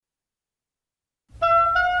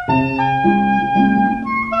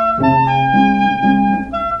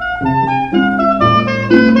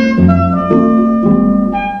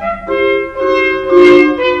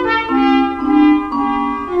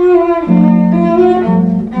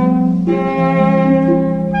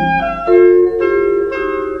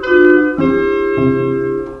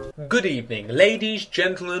Good evening, ladies,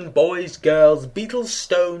 gentlemen, boys, girls, beetles,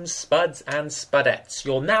 stones, spuds and spudettes.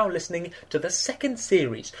 You're now listening to the second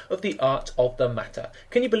series of The Art of the Matter.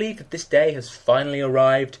 Can you believe that this day has finally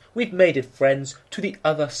arrived? We've made it, friends, to the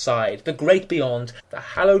other side, the great beyond, the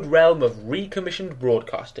hallowed realm of recommissioned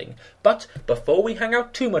broadcasting. But before we hang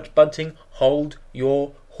out too much bunting, hold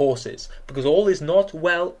your horses, because all is not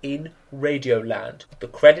well in Radioland. The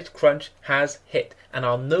credit crunch has hit, and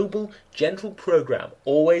our noble, gentle programme,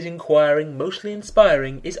 always inquiring, mostly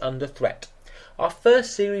inspiring, is under threat. Our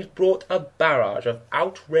first series brought a barrage of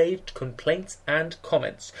outraged complaints and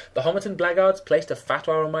comments. The Homerton blackguards placed a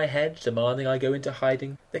fatwa on my head, demanding I go into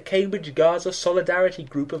hiding. The Cambridge Gaza Solidarity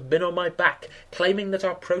Group have been on my back, claiming that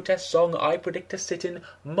our protest song, I Predict to Sit In,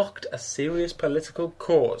 mocked a serious political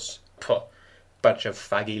cause. Puh. Bunch of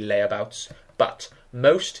faggy layabouts. But,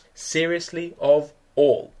 most seriously of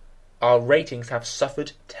all, our ratings have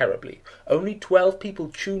suffered terribly. Only 12 people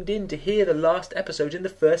tuned in to hear the last episode in the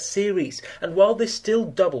first series, and while this still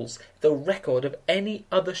doubles the record of any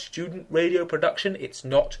other student radio production, it's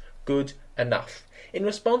not good enough. In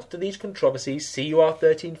response to these controversies, CUR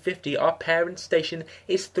 1350, our parent station,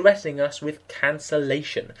 is threatening us with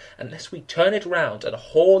cancellation. Unless we turn it round and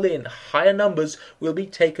haul in higher numbers, we'll be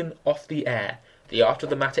taken off the air. The Art of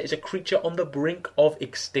the Matter is a creature on the brink of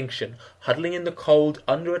extinction, huddling in the cold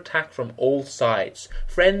under attack from all sides.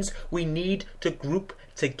 Friends, we need to group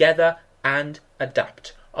together and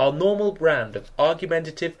adapt. Our normal brand of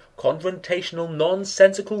argumentative, confrontational,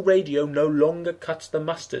 nonsensical radio no longer cuts the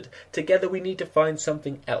mustard. Together we need to find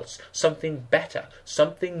something else, something better,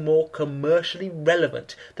 something more commercially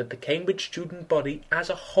relevant that the Cambridge student body as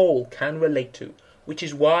a whole can relate to. Which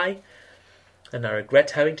is why, and I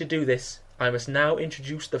regret having to do this, I must now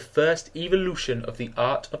introduce the first evolution of the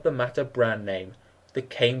Art of the Matter brand name, the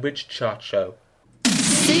Cambridge Chart Show.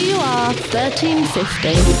 CUR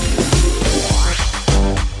 1350.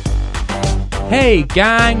 Hey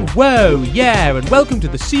gang, whoa, yeah, and welcome to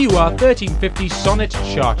the CUR 1350 Sonnet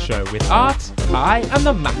Chart Show with Art, I and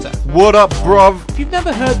the Matter. What up, bruv? If you've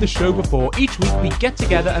never heard the show before, each week we get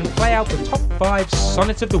together and play out the top 5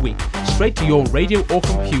 sonnets of the week, straight to your radio or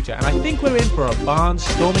computer, and I think we're in for a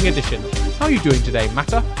barnstorming edition. How are you doing today,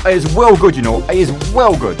 Matter? It is well good, you know, it is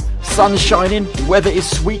well good. Sun shining, weather is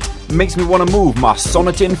sweet, makes me want to move my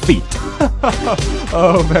sonneting feet.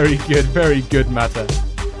 Oh, very good, Matter.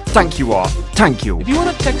 Thank you, Art. Thank you. If you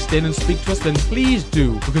want to text in and speak to us, then please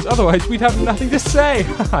do, because otherwise we'd have nothing to say.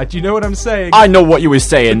 Do you know what I'm saying? I know what you were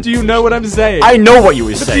saying. But do you know what I'm saying? I know what you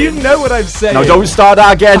were but saying. Do you know what I'm saying? No, don't start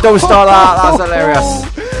that again. Don't start that. That's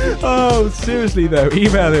hilarious. Oh, seriously though,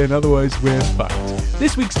 email in, otherwise we're fucked.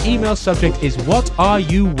 This week's email subject is, what are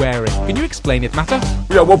you wearing? Can you explain it, Matter?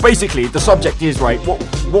 Yeah, well, basically, the subject is, right,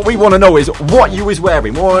 what we want to know is what you is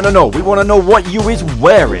wearing. We want to know what you is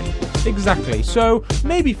wearing. Exactly. So,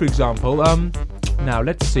 maybe, for example, now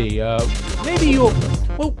let's see, maybe you're,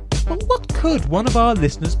 well, what could one of our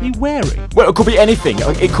listeners be wearing? Well, it could be anything.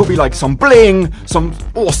 It could be like some bling, some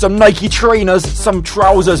awesome Nike trainers, some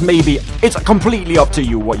trousers maybe. It's completely up to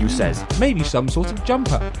you what you says. Maybe some sort of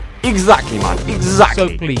jumper. Exactly, man, exactly.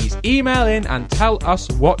 So please, email in and tell us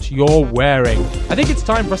what you're wearing. I think it's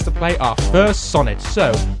time for us to play our first sonnet.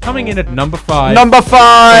 So, coming in at number 5. Number 5!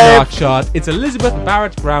 On our chart, it's Elizabeth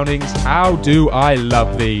Barrett Browning's How Do I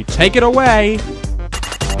Love Thee. Take it away!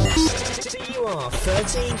 CUR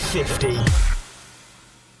 1350.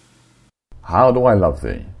 How Do I Love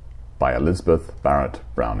Thee? By Elizabeth Barrett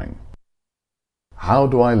Browning. How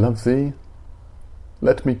do I love thee?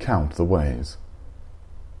 Let me count the ways.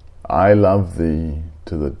 I love thee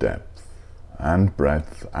to the depth and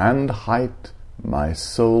breadth and height my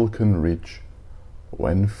soul can reach,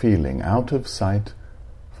 when feeling out of sight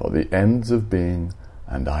for the ends of being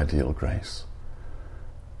and ideal grace.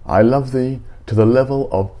 I love thee to the level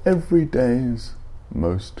of every day's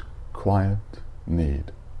most quiet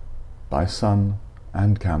need, by sun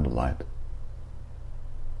and candlelight.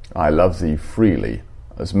 I love thee freely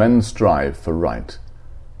as men strive for right.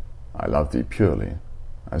 I love thee purely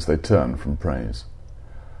as they turn from praise.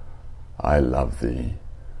 I love thee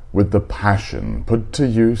with the passion put to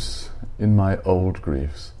use in my old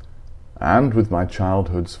griefs, and with my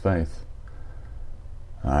childhood's faith.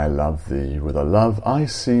 I love thee with a love I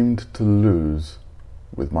seemed to lose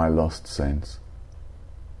with my lost saints.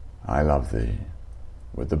 I love thee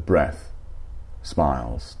with the breath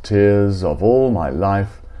smiles, tears of all my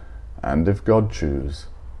life, and if God choose,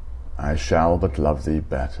 I shall but love thee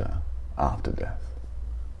better after death.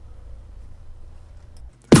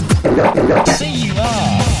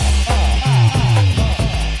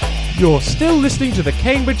 You're still listening to the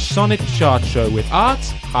Cambridge Sonnet Chart Show with Art,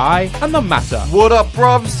 High and The Matter. What up,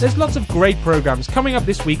 bruvs? There's lots of great programmes coming up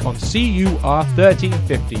this week on CUR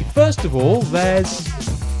 1350. First of all, there's...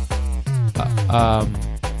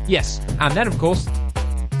 yes, and then of course...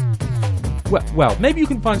 Well, maybe you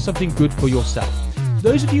can find something good for yourself.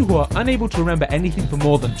 Those of you who are unable to remember anything for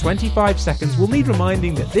more than 25 seconds will need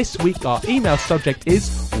reminding that this week our email subject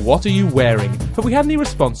is, what are you wearing? Have we had any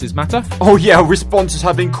responses, Matter? Oh yeah, responses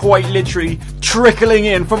have been quite literally trickling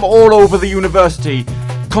in from all over the university.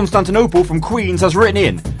 Constantinople from Queens has written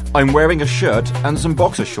in, I'm wearing a shirt and some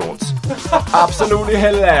boxer shorts. Absolutely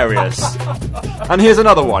hilarious. And here's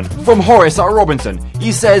another one, from Horace at Robinson.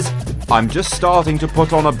 He says, I'm just starting to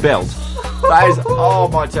put on a belt. That is, that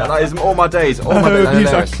is all my days. All my days.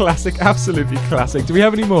 These are classic, absolutely classic. Do we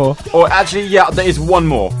have any more? Oh, actually, yeah, there is one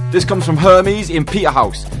more. This comes from Hermes in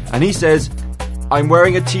Peterhouse. And he says, I'm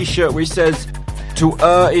wearing a t-shirt which says, to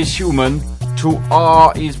err is human, to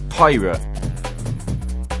R is pirate.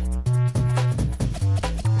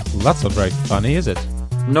 Well, that's not very funny, is it?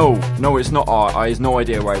 No, it's not R. I have no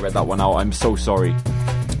idea where I read that one out. I'm so sorry.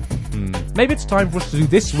 Maybe it's time for us to do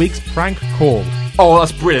this week's prank call. Oh,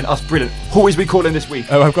 that's brilliant. Who is we calling this week?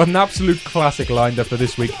 Oh, I've got an absolute classic lined up for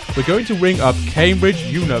this week. We're going to ring up Cambridge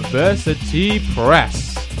University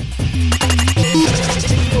Press.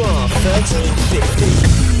 CUR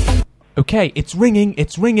 1350. Okay, it's ringing.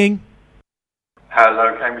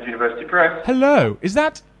 Hello, Cambridge University Press. Hello, is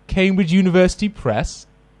that Cambridge University Press?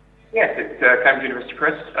 Yes, it's Cambridge University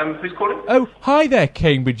Press. Who's calling? Oh, hi there,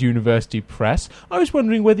 Cambridge University Press. I was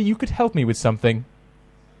wondering whether you could help me with something.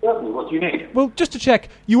 Certainly, what do you need? Well, just to check,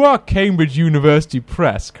 you are Cambridge University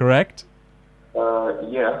Press, correct?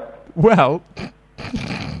 Yeah. Well,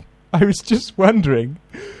 I was just wondering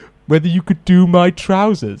whether you could do my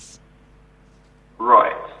trousers.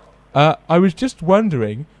 Right. I was just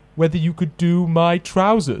wondering whether you could do my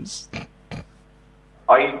trousers.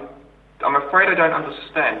 I'm afraid I don't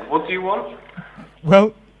understand. What do you want?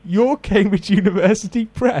 Well, you're Cambridge University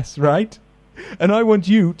Press, right? And I want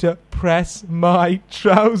you to press my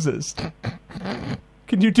trousers.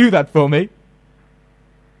 Can you do that for me?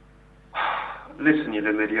 Listen, you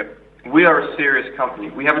little idiot. We are a serious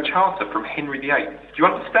company. We have a charter from Henry VIII. Do you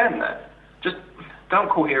understand that? Just don't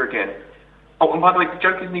call here again. Oh, and by the way, the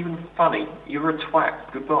joke isn't even funny. You're a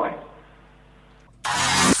twat. Goodbye.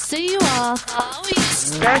 CUR.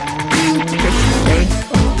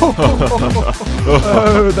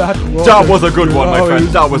 Oh, That was a good one, my friend.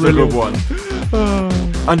 That was brilliant. a good one.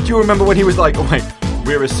 And do you remember when he was like, oh, wait,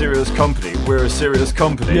 we're a serious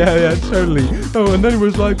company. Yeah, totally. Oh, and then he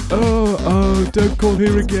was like, oh, don't call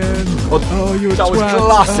here again. Oh, you're a That was twat.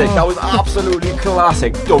 classic. Oh. That was absolutely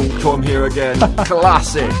classic. Don't come here again.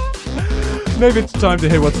 Classic. Maybe it's time to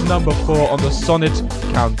hear what's number 4 on the sonnet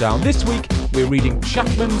countdown. This week, we're reading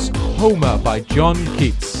Chapman's Homer by John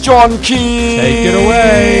Keats. John Keats. Take it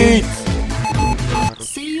away.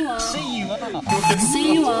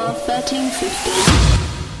 CUR 1350.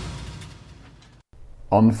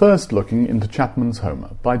 On first looking into Chapman's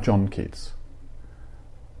Homer by John Keats.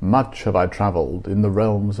 Much have I travelled in the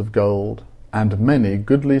realms of gold, and many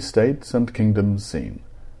goodly states and kingdoms seen.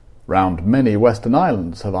 Round many western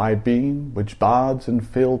islands have I been, which bards in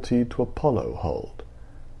fealty to Apollo hold.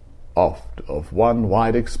 Oft of one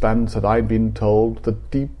wide expanse had I been told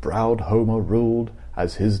that deep-browed Homer ruled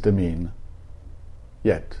as his demesne.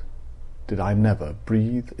 Yet did I never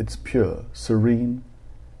breathe its pure serene,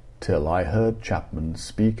 till I heard Chapman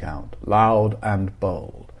speak out loud and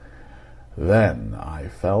bold. Then I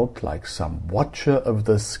felt like some watcher of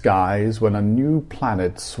the skies when a new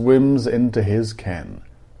planet swims into his ken,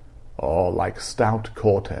 or like stout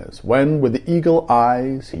Cortez when with eagle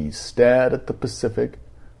eyes he stared at the Pacific,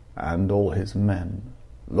 and all his men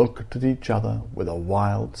looked at each other with a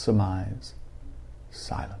wild surmise,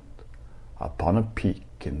 silent upon a peak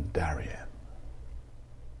in Darien.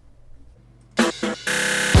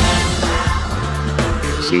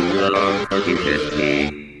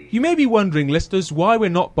 You may be wondering, listeners, why we're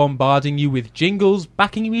not bombarding you with jingles,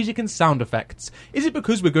 backing music and sound effects. Is it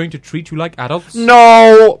because we're going to treat you like adults?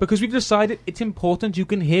 No. Because we've decided it's important you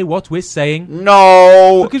can hear what we're saying?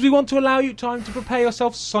 No. Because we want to allow you time to prepare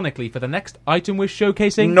yourself sonically for the next item we're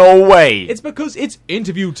showcasing? No way. It's because it's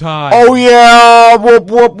interview time. Oh yeah. Whoop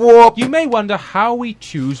whoop whoop. You may wonder how we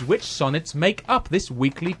choose which sonnets make up this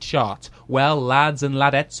weekly chart. Well, lads and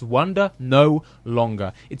ladettes, wonder no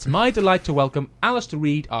longer. It's my delight to welcome Alistair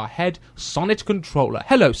Reid, our head sonnet controller.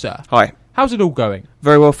 Hello, sir. Hi. How's it all going?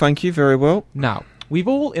 Very well, thank you, very well. Now, we've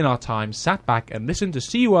all in our time sat back and listened to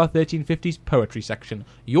CUR 1350's poetry section.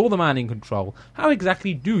 You're the man in control. How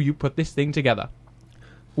exactly do you put this thing together?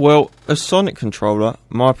 Well, as sonnet controller,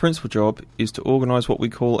 my principal job is to organise what we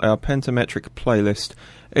call our pentametric playlist.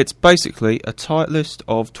 It's basically a tight list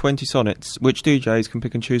of 20 sonnets, which DJs can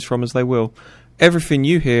pick and choose from as they will. Everything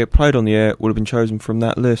you hear played on the air will have been chosen from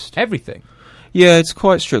that list. Everything? Yeah, it's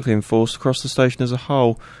quite strictly enforced across the station as a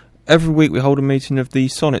whole. Every week we hold a meeting of the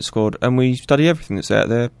Sonnet Squad and we study everything that's out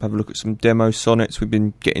there, have a look at some demo sonnets we've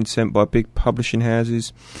been getting sent by big publishing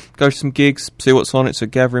houses, go to some gigs, see what sonnets are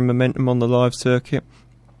gathering momentum on the live circuit,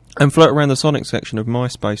 and float around the Sonic section of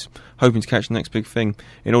MySpace, hoping to catch the next big thing,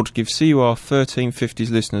 in order to give CUR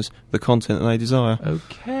 1350's listeners the content that they desire.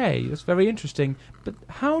 Okay, that's very interesting. But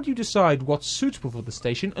how do you decide what's suitable for the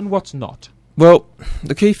station and what's not? Well,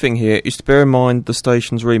 the key thing here is to bear in mind the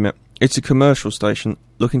station's remit. It's a commercial station,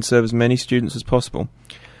 looking to serve as many students as possible.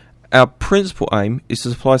 Our principal aim is to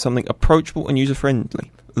supply something approachable and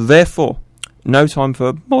user-friendly. Therefore, no time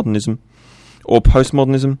for modernism, or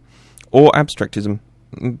postmodernism, or abstractism.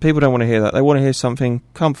 People don't want to hear that. They want to hear something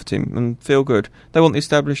comforting and feel good. They want the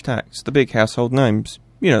established acts, the big household names.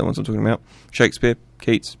 You know the ones I'm talking about. Shakespeare,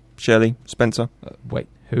 Keats, Shelley, Spencer. Wait,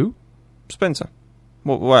 who? Spencer.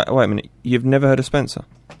 Wait a minute. You've never heard of Spencer?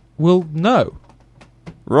 Well, no.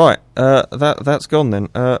 Right. That's gone then.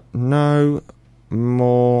 No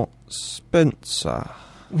more Spencer.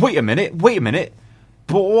 Wait a minute.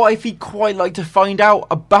 But what if he'd quite like to find out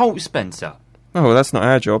about Spencer? Oh, well, that's not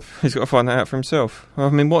our job. He's got to find that out for himself. I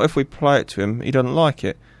mean, what if we play it to him, he doesn't like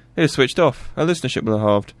it? He'll have switched off. Our listenership will have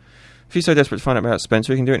halved. If he's so desperate to find out about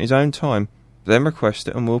Spencer, he can do it in his own time. Then request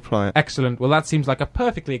it and we'll play it. Excellent. Well, that seems like a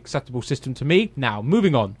perfectly acceptable system to me. Now,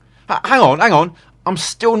 moving on. Hang on. I'm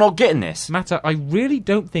still not getting this. Matter, I really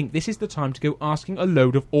don't think this is the time to go asking a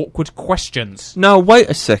load of awkward questions. No, wait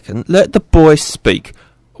a second. Let the boy speak.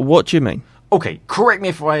 What do you mean? Okay, correct me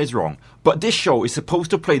if I is wrong, but this show is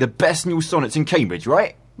supposed to play the best new sonnets in Cambridge,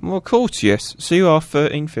 right? Well, of course, yes. CUR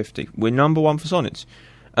 1350. We're number one for sonnets.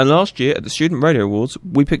 And last year at the Student Radio Awards,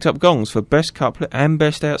 we picked up gongs for Best Couplet and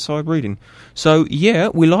Best Outside Reading. So, yeah,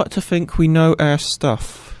 we like to think we know our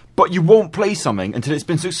stuff. But you won't play something until it's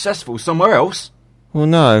been successful somewhere else? Well,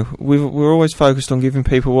 no. We're always focused on giving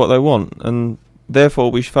people what they want, and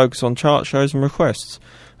therefore we should focus on chart shows and requests.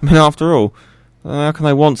 I mean, after all, how can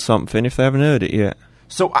they want something if they haven't heard it yet?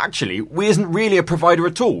 So actually, we isn't really a provider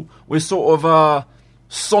at all. We're sort of a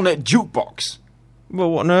sonnet jukebox. Well,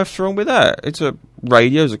 what on earth's wrong with that?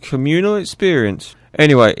 Radio's a communal experience.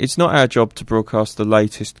 Anyway, it's not our job to broadcast the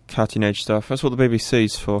latest cutting-edge stuff. That's what the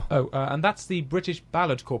BBC's for. Oh, and that's the British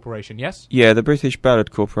Ballad Corporation, yes? Yeah, the British Ballad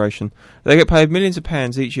Corporation. They get paid millions of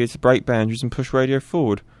pounds each year to break boundaries and push radio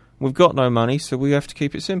forward. We've got no money, so we have to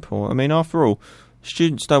keep it simple. I mean, after all,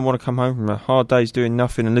 students don't want to come home from a hard day's doing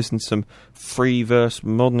nothing and listen to some free-verse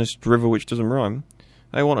modernist drivel which doesn't rhyme.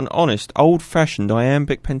 They want an honest, old-fashioned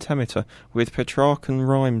iambic pentameter with Petrarchan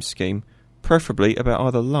rhyme scheme, preferably about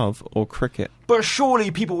either love or cricket. But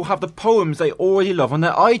surely people will have the poems they already love on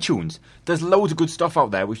their iTunes. There's loads of good stuff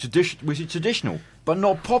out there which is traditional, but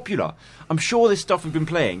not popular. I'm sure this stuff we've been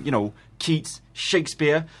playing, you know, Keats,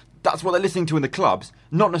 Shakespeare, that's what they're listening to in the clubs,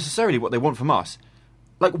 not necessarily what they want from us.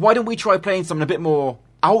 Like, why don't we try playing something a bit more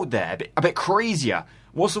out there, a bit crazier?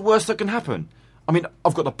 What's the worst that can happen? I mean,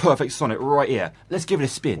 I've got the perfect sonnet right here. Let's give it a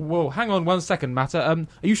spin. Whoa, hang on 1 second, Matter. Are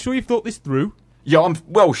you sure you've thought this through? Yeah, I'm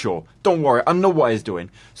well sure. Don't worry, I know what he's doing.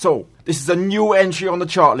 So, this is a new entry on the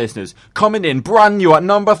chart, listeners. Coming in brand new at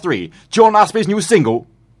number 3. John Asbery's new single,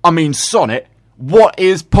 sonnet, What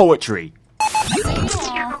is Poetry?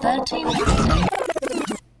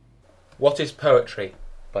 What is Poetry?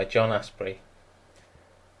 By John Asbery.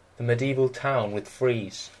 The medieval town with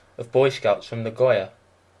frieze, of Boy Scouts from Nagoya.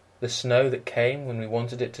 The snow that came when we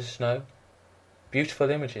wanted it to snow. Beautiful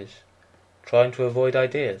images, trying to avoid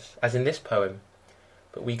ideas, as in this poem.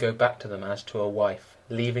 But we go back to them as to a wife,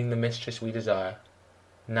 leaving the mistress we desire.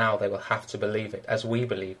 Now they will have to believe it, as we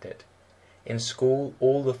believed it. In school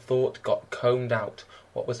all the thought got combed out.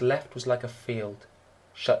 What was left was like a field.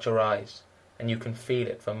 Shut your eyes, and you can feel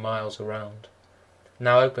it for miles around.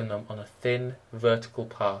 Now open them on a thin, vertical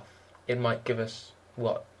path. It might give us,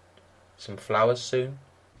 what, some flowers soon?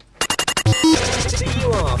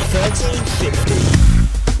 CUR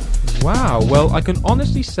 1350. Wow, well, I can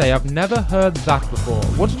honestly say I've never heard that before.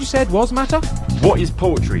 What did you say it was, Matter? What is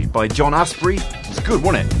Poetry by John Asbery? It's good,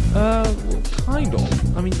 wasn't it? Well, kind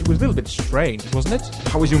of. I mean, it was a little bit strange, wasn't it?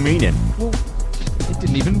 How was your meaning? Well, It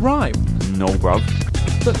didn't even rhyme. No, bruv.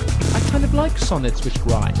 But I kind of like sonnets which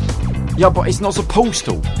rhyme. Yeah, but it's not supposed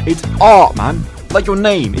to. It's art, man. Like your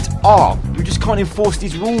name, it's art. You just can't enforce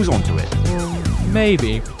these rules onto it.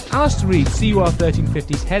 Maybe. Alistair Reed, CUR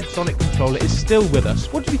 1350's head sonnet controller, is still with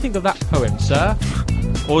us. What did you think of that poem, sir?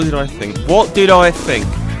 What did I think?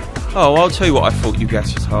 Oh, I'll tell you what I thought, you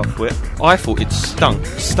gaseous half-wit. I thought it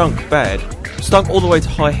stunk bad. Stunk all the way to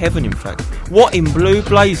high heaven, in fact. What in blue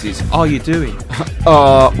blazes are you doing?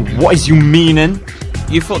 What is you meaning?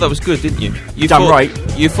 You thought that was good, didn't you? Right.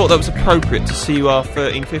 You thought that was appropriate to CUR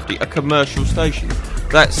 1350, a commercial station.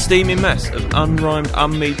 That steaming mess of unrhymed,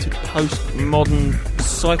 unmetered, postmodern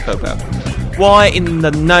psychopath. Why in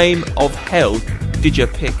the name of hell did you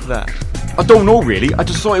pick that? I don't know, really. I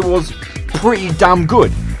just thought it was pretty damn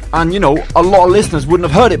good. And, you know, a lot of listeners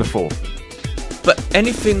wouldn't have heard it before. But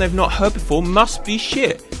anything they've not heard before must be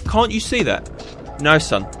shit. Can't you see that? No,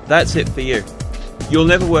 son, that's it for you. You'll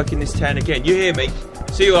never work in this town again. You hear me?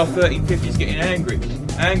 CUR 1350's getting angry.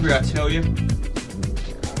 Angry, I tell you.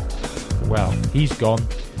 Well, he's gone.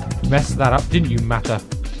 Messed that up, didn't you, Matter?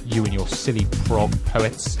 You and your silly prog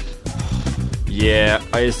poets. Yeah,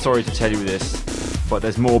 I am sorry to tell you this, but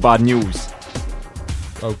there's more bad news.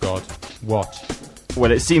 Oh God, what?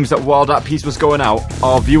 Well, it seems that while that piece was going out,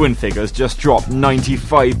 our viewing figures just dropped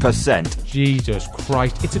 95%. Jesus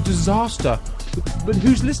Christ, it's a disaster. But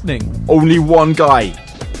who's listening? Only one guy,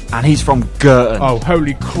 and he's from Girton. Oh,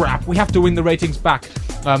 holy crap, we have to win the ratings back.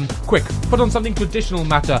 Quick, put on something traditional,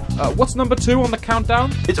 Matter. What's number 2 on the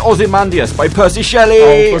countdown? It's Ozymandius by Percey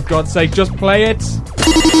Shelley. Oh, for God's sake, just play it.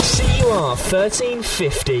 CUR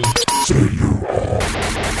 1350.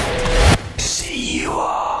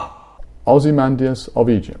 CUR. Ozymandius of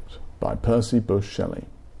Egypt by Percy Shelley.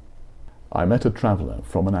 I met a traveller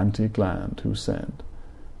from an antique land who said,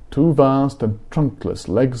 2 vast and trunkless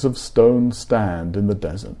legs of stone stand in the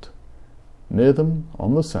desert. Near them,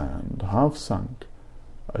 on the sand, half sunk,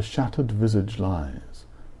 a shattered visage lies,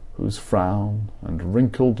 whose frown and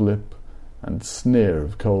wrinkled lip and sneer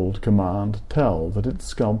of cold command tell that its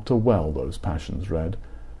sculptor well those passions read,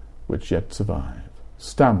 which yet survive,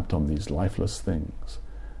 stamped on these lifeless things,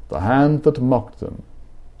 the hand that mocked them,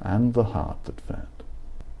 and the heart that fed.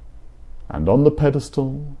 And on the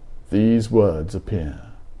pedestal these words appear,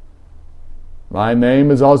 My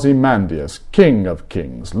name is Ozymandius, King of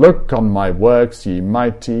Kings. Look on my works, ye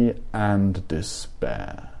mighty, and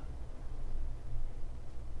despair.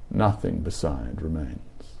 Nothing beside remains.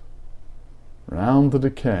 Round the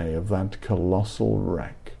decay of that colossal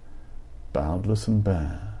wreck, boundless and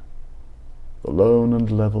bare, the lone and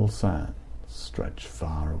level sands stretch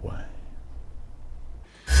far away.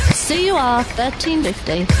 CUR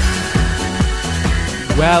 1350.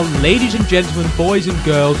 Well, ladies and gentlemen, boys and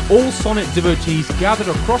girls, all sonnet devotees gathered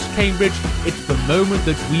across Cambridge, it's the moment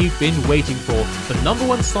that we've been waiting for. The number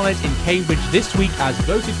 1 sonnet in Cambridge this week as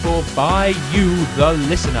voted for by you, the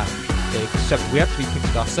listener. Except we actually picked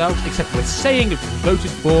it ourselves, except we're saying it was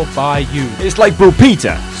voted for by you. It's like Bro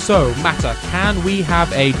Peter. So, Matter, can we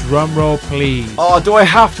have a drum roll, please? Oh, do I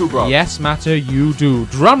have to, bro? Yes, Matter, you do.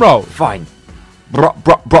 Drum roll. Fine. Number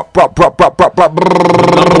 1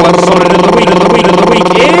 sonnet of the week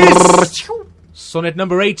is sonnet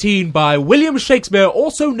number 18 by William Shakespeare,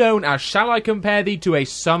 also known as Shall I Compare Thee to a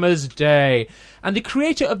Summer's Day. And the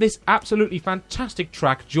creator of this absolutely fantastic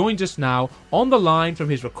track joins us now on the line from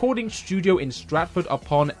his recording studio in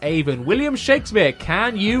Stratford-upon-Avon. William Shakespeare,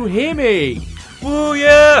 can you hear me? Oh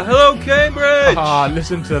yeah, hello Cambridge! Ah,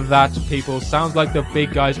 listen to that, people. Sounds like the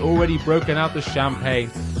big guy's already broken out the champagne.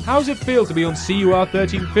 How's it feel to be on CUR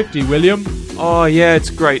 1350, William? Oh yeah, it's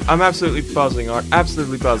great. I'm absolutely buzzing, Art.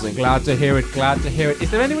 Absolutely buzzing. Glad to hear it, glad to hear it. Is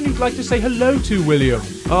there anyone you'd like to say hello to, William?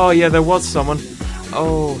 Oh yeah, there was someone.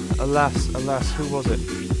 Oh, alas, who was it?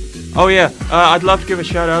 Oh yeah, I'd love to give a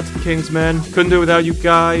shout out to the King's Men. Couldn't do it without you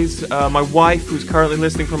guys. My wife, who's currently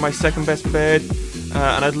listening from my second best bed.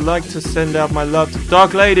 And I'd like to send out my love to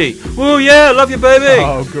Dark Lady. Woo, yeah, love you, baby!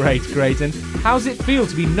 Oh, great. And how's it feel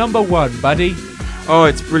to be number 1, buddy? Oh,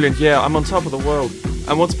 it's brilliant, yeah, I'm on top of the world.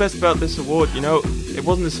 And what's best about this award, you know, it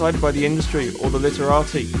wasn't decided by the industry or the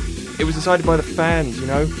literati. It was decided by the fans, you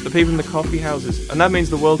know, the people in the coffee houses. And that means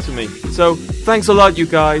the world to me. So, thanks a lot, you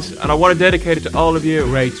guys, and I want to dedicate it to all of you.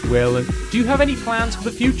 Great, Will. And do you have any plans for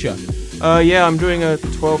the future? Yeah, I'm doing a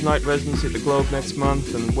 12-night residency at the Globe next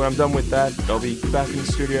month, and when I'm done with that, I'll be back in the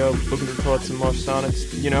studio, looking to record some more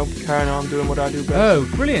sonnets, you know, carrying on doing what I do best. Oh,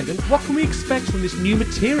 brilliant. And what can we expect from this new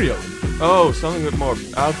material? Oh, something a bit more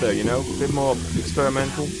out there, you know, a bit more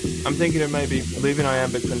experimental. I'm thinking of maybe leaving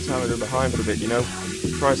iambic pentameter behind for a bit, you know,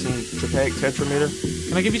 try some trochaic tetrameter.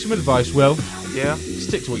 Can I give you some advice, Will? Yeah?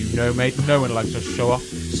 Stick to what you know, mate. No one likes to show off.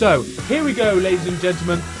 So, here we go, ladies and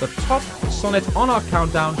gentlemen. The top sonnet on our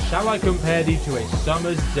countdown. Shall I compare thee to a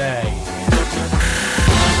summer's day?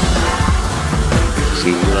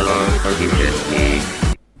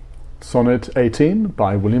 Sonnet 18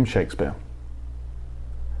 by William Shakespeare.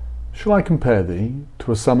 Shall I compare thee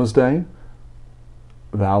to a summer's day?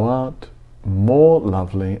 Thou art more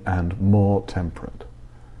lovely and more temperate.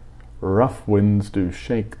 Rough winds do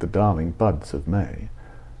shake the darling buds of May,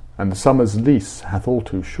 and summer's lease hath all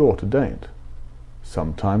too short a date.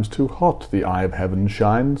 Sometimes too hot the eye of heaven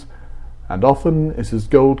shines, and often is his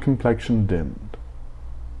gold complexion dimmed.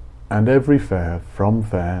 And every fair from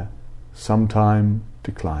fair sometime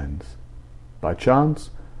declines, by chance,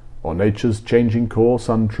 or nature's changing course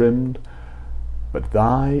untrimm'd. But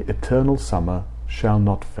thy eternal summer shall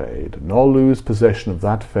not fade, nor lose possession of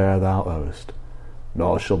that fair thou owest.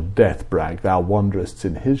 Nor shall death brag thou wanderest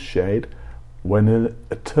in his shade, when in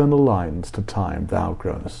eternal lines to time thou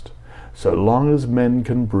growest. So long as men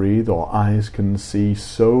can breathe or eyes can see,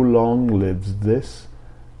 so long lives this,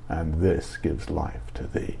 and this gives life to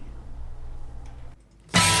thee.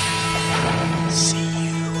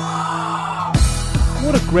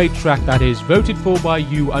 What a great track that is, voted for by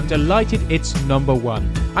you. I'm delighted it's number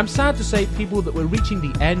one. I'm sad to say, people, that we're reaching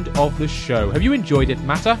the end of the show. Have you enjoyed it,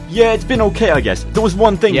 Matter? Yeah, it's been okay, I guess. There was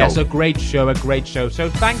one thing, Yes, though. a great show. So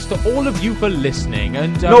thanks to all of you for listening.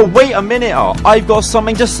 And No, wait a minute, I've got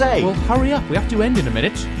something to say. Well, hurry up. We have to end in a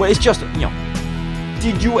minute. Well, it's just,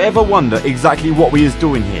 did you ever wonder exactly what we is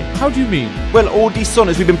doing here? How do you mean? Well, all these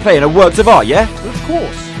sonnets we've been playing are works of art, yeah? Well, of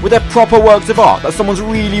course. Well, they're proper works of art that someone's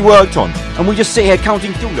really worked on. And we just sit here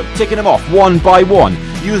counting through them, ticking them off one by one,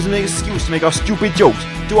 using an excuse to make our stupid jokes,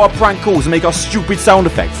 do our prank calls and make our stupid sound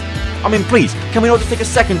effects. I mean, please, can we not just take a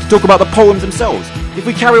second to talk about the poems themselves? If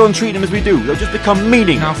we carry on treating them as we do, they'll just become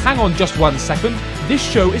meaningless. Now, hang on just 1 second. This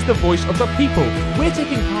show is the voice of the people. We're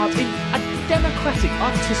taking part in a democratic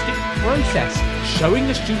artistic process, showing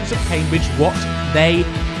the students of Cambridge what they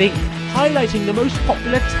think, highlighting the most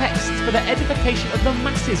popular texts for the edification of the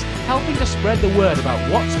masses, helping to spread the word about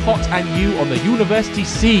what's hot and new on the university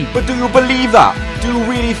scene. But do you believe that? Do you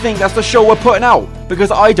really think that's the show we're putting out?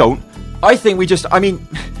 Because I don't. I think we just...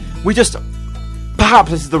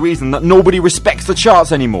 Perhaps this is the reason that nobody respects the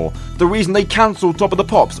charts anymore. The reason they cancelled Top of the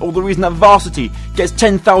Pops, or the reason that Varsity gets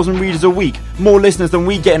 10,000 readers a week, more listeners than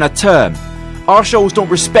we get in a term. Our shows don't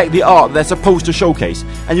respect the art they're supposed to showcase,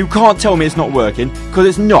 and you can't tell me it's not working, because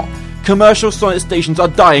it's not. Commercial sonnet stations are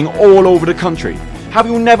dying all over the country. Have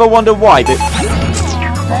you never wondered why they...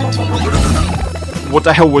 What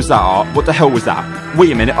the hell was that, Art? What the hell was that?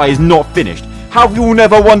 Wait a minute, I is not finished. Have you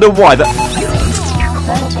never wondered why that...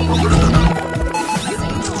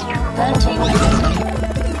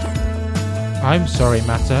 I'm sorry,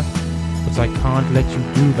 Matter, but I can't let you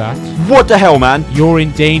do that. What the hell, man? You're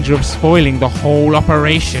in danger of spoiling the whole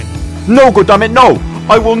operation. No, goddammit, no!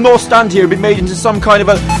 I will not stand here and be made into some kind of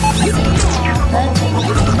a...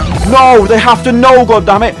 No, they have to know,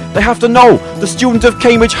 goddammit! They have to know! The students of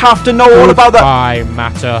Cambridge have to know all about that... Goodbye,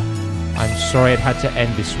 Matter. I'm sorry it had to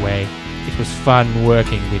end this way. It was fun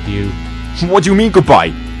working with you. What do you mean,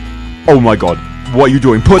 goodbye? Oh my god, what are you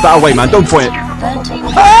doing? Put that away, man, don't point it...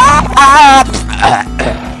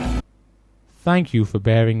 Thank you for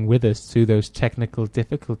bearing with us through those technical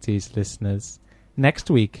difficulties, listeners. Next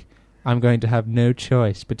week, I'm going to have no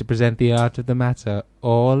choice but to present the art of the matter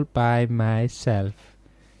all by myself.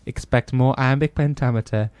 Expect more iambic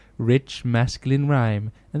pentameter, rich masculine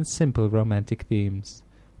rhyme, and simple romantic themes.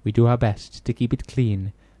 We do our best to keep it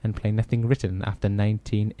clean and play nothing written after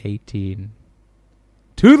 1918.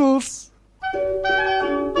 Toodles!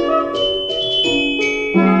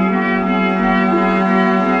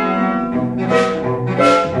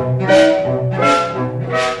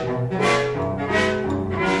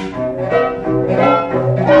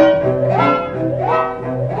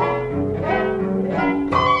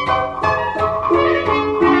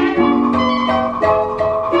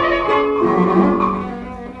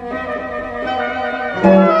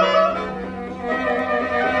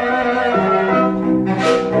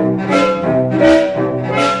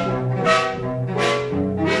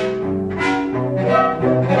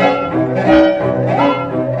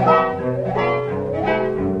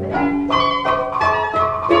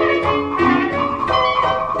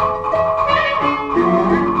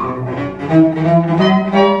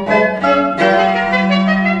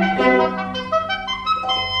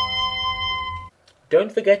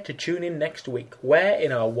 Don't forget to tune in next week, where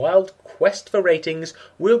in our wild quest for ratings,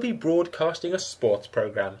 we'll be broadcasting a sports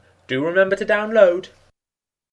programme. Do remember to download.